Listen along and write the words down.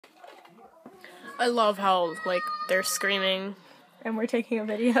I love how, like, they're screaming. And we're taking a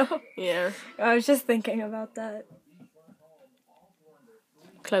video. Yeah. I was just thinking about that.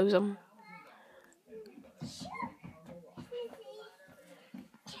 Close them.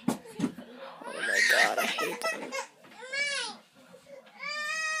 Oh my god, I hate them.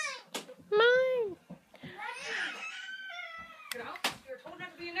 Mine. Get out. You were told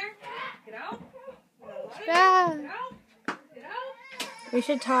not to be in there. Get out. Yeah. Get out. Get out. We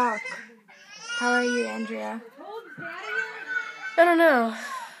should talk. How are you, Andria? Told Daddy here. I don't know.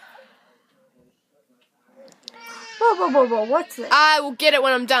 Whoa, what's this? I will get it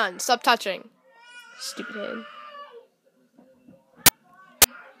when I'm done. Stop touching. Stupid head.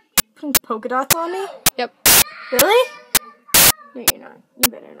 Putting polka dots on me? Yep. Really? No, you're not. You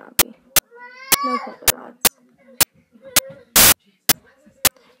better not be. No polka dots.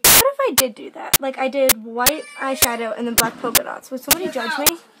 What if I did do that? Like, I did white eyeshadow and then black polka dots. Would somebody judge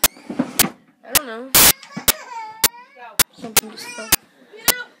me? I don't know. Something just fell.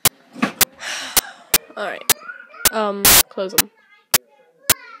 Alright. Close them.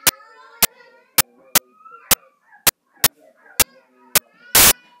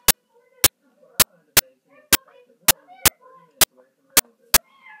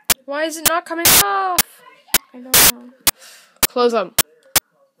 Why is it not coming off? I don't know. Close them.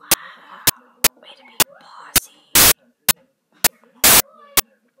 Wow. Way to be bossy.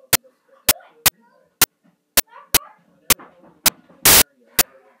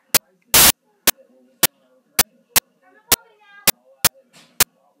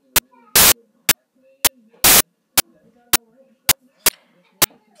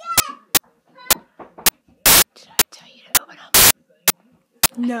 Did I tell you to open them?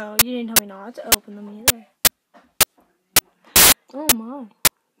 No, you didn't tell me not to open them either. Oh my.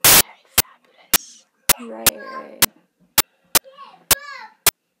 Very fabulous. Right.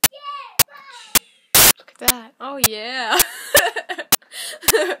 Look at that. Oh yeah.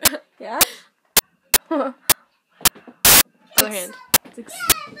 Yeah? Other hand. It's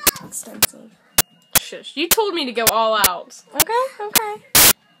extensive. Shush. You told me to go all out. Okay.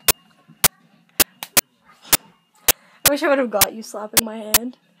 I wish I would have got you slapping my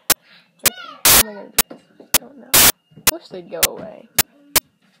hand. Okay. Oh my god. I don't know. Wish they'd go away.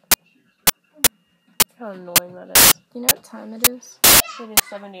 How annoying that is. Do you know what time it is? It is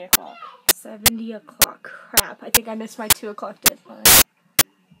 70 o'clock. 70 o'clock. Crap. I think I missed my 2 o'clock deadline.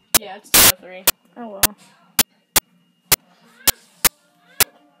 Yeah, it's 2:03. Oh well.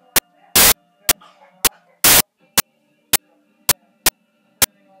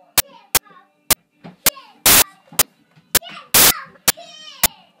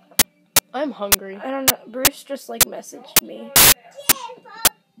 I'm hungry. I don't know. Bruce just like messaged me.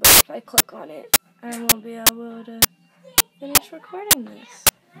 But if I click on it, I won't be able to finish recording this.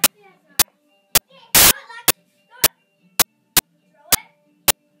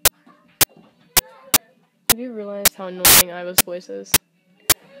 Have you realized how annoying Iva's voice is?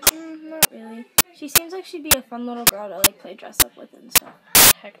 Not really. She seems like she'd be a fun little girl to like play dress up with and stuff.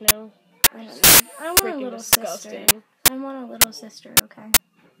 Heck no. I don't know. I want a Freaking little disgusting. sister. I want a little sister, okay?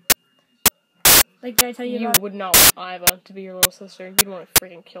 Like, did I tell you You about... would not want Iva to be your little sister. You'd want to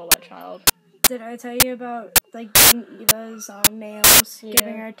freaking kill that child. Did I tell you about, like, doing Eva's nails, Yeah.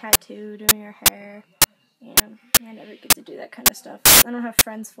 giving her a tattoo, doing her hair? Yeah, I never get to do that kind of stuff. I don't have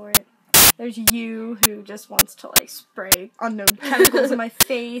friends for it. There's you, who just wants to, like, spray unknown chemicals in my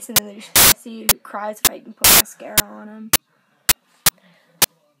face, and then there's Jesse, who cries if I even put mascara on him.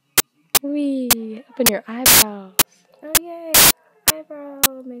 Wee, open your eyebrows. Oh, yay!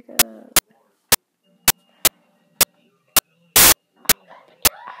 Eyebrow makeup.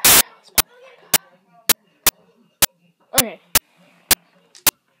 Okay.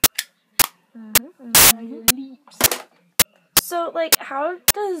 So, like, how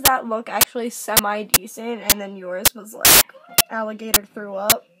does that look actually semi-decent, and then yours was, like, alligator threw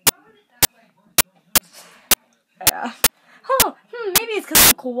up? Yeah. Oh, maybe it's because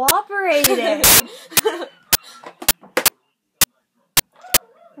I'm cooperating.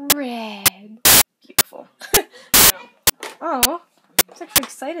 Red. Beautiful. Oh, I was actually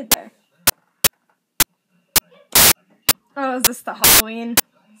excited there. Oh, is this the Halloween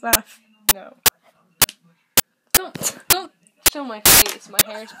stuff? No. Don't show my face. My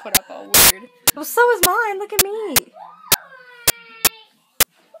hair's put up all weird. Well, so is mine. Look at me.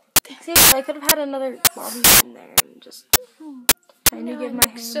 See, I could have had another bobby in there and just trying to give my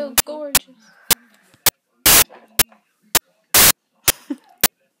hair. So gorgeous.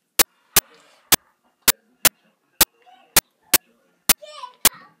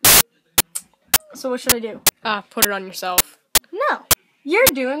 So what should I do? Put it on yourself. No, you're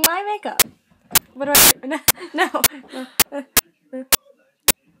doing my makeup. What do I do? No.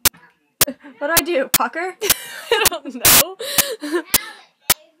 What do I do? Pucker? I don't know.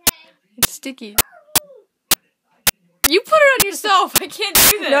 It's sticky. You put it on yourself. I can't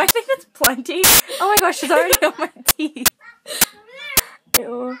do this. No, I think that's plenty. Oh my gosh, it's already on my teeth.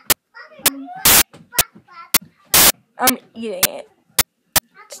 Ew. I'm eating it.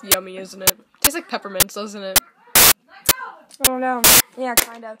 It's yummy, isn't it? Tastes like peppermints, doesn't it? Oh no. Yeah,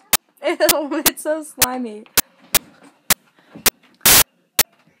 kind of. Ew, it's so slimy.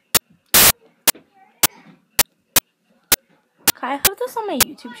 Can I have this on my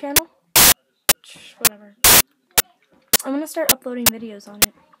YouTube channel? Whatever. I'm gonna start uploading videos on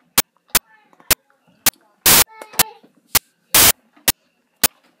it.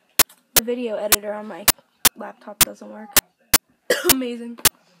 The video editor on my laptop doesn't work. Amazing.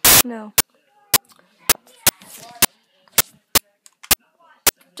 No.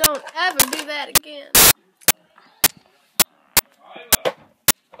 Don't ever do that again.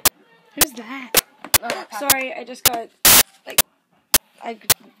 Who's that? Oh, Sorry, I just got,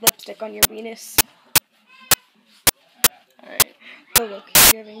 lipstick on your penis. Alright. The look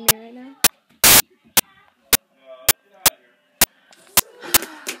you're giving me right now.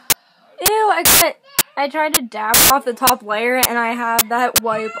 Ew, I tried to dab off the top layer and I have that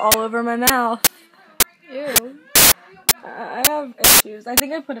wipe all over my mouth. Ew. I have issues. I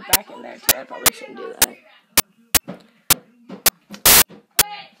think I put it back in there too. I probably shouldn't do that.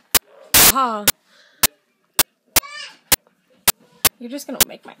 Huh. You're just gonna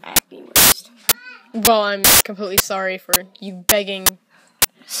make my acne worse. Well, I'm completely sorry for you begging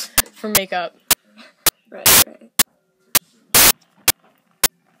for makeup. Right.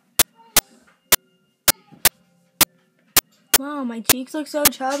 Wow, my cheeks look so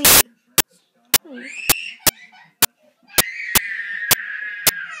chubby.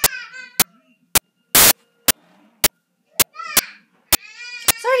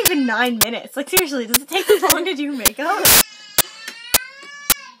 It's not even 9 minutes. Like, seriously, does it take this long to do makeup?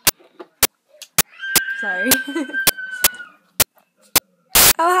 Sorry.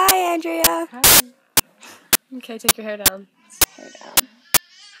 Oh, hi, Andrea. Hi. Okay, take your hair down. Hair down.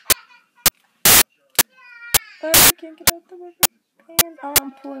 Oh, I can't get out the rubber band. Oh,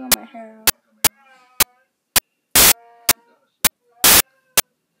 I'm pulling on my hair out.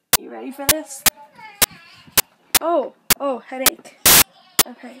 You ready for this? Oh, headache.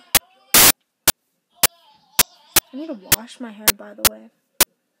 Okay. I need to wash my hair, by the way.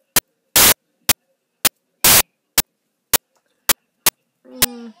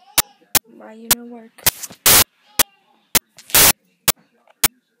 Why you no work?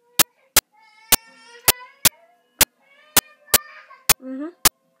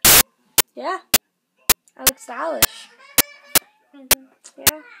 Yeah. I look stylish.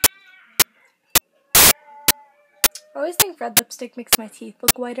 Yeah. I always think red lipstick makes my teeth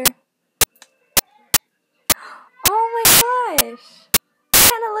look whiter. Oh my gosh.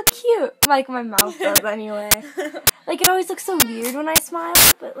 Kind of look cute. Like my mouth does anyway. Like it always looks so weird when I smile,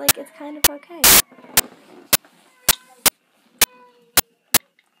 but like it's kind of okay.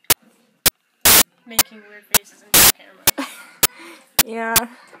 Making weird faces into the camera. Yeah.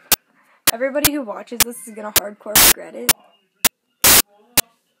 Everybody who watches this is gonna hardcore regret it.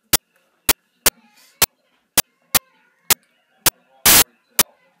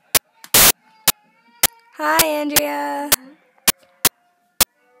 Hi, Andrea.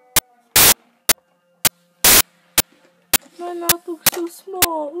 My mouth looks so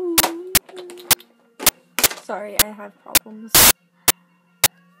small. Ooh. Sorry, I have problems.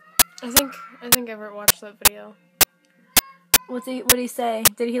 I think Everett watched that video. What'd he say?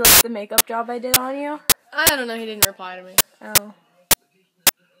 Did he like the makeup job I did on you? I don't know, he didn't reply to me. Oh.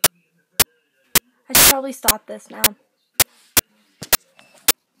 I should probably stop this now.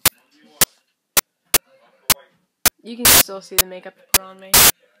 You can still see the makeup you put on me.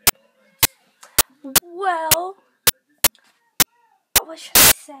 Well, what should I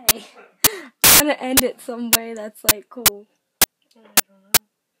say? I'm gonna end it some way that's like cool. I don't know.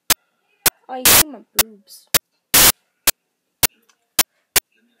 Oh, you see my boobs.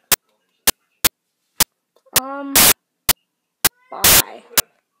 Bye.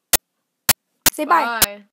 Say bye. Bye.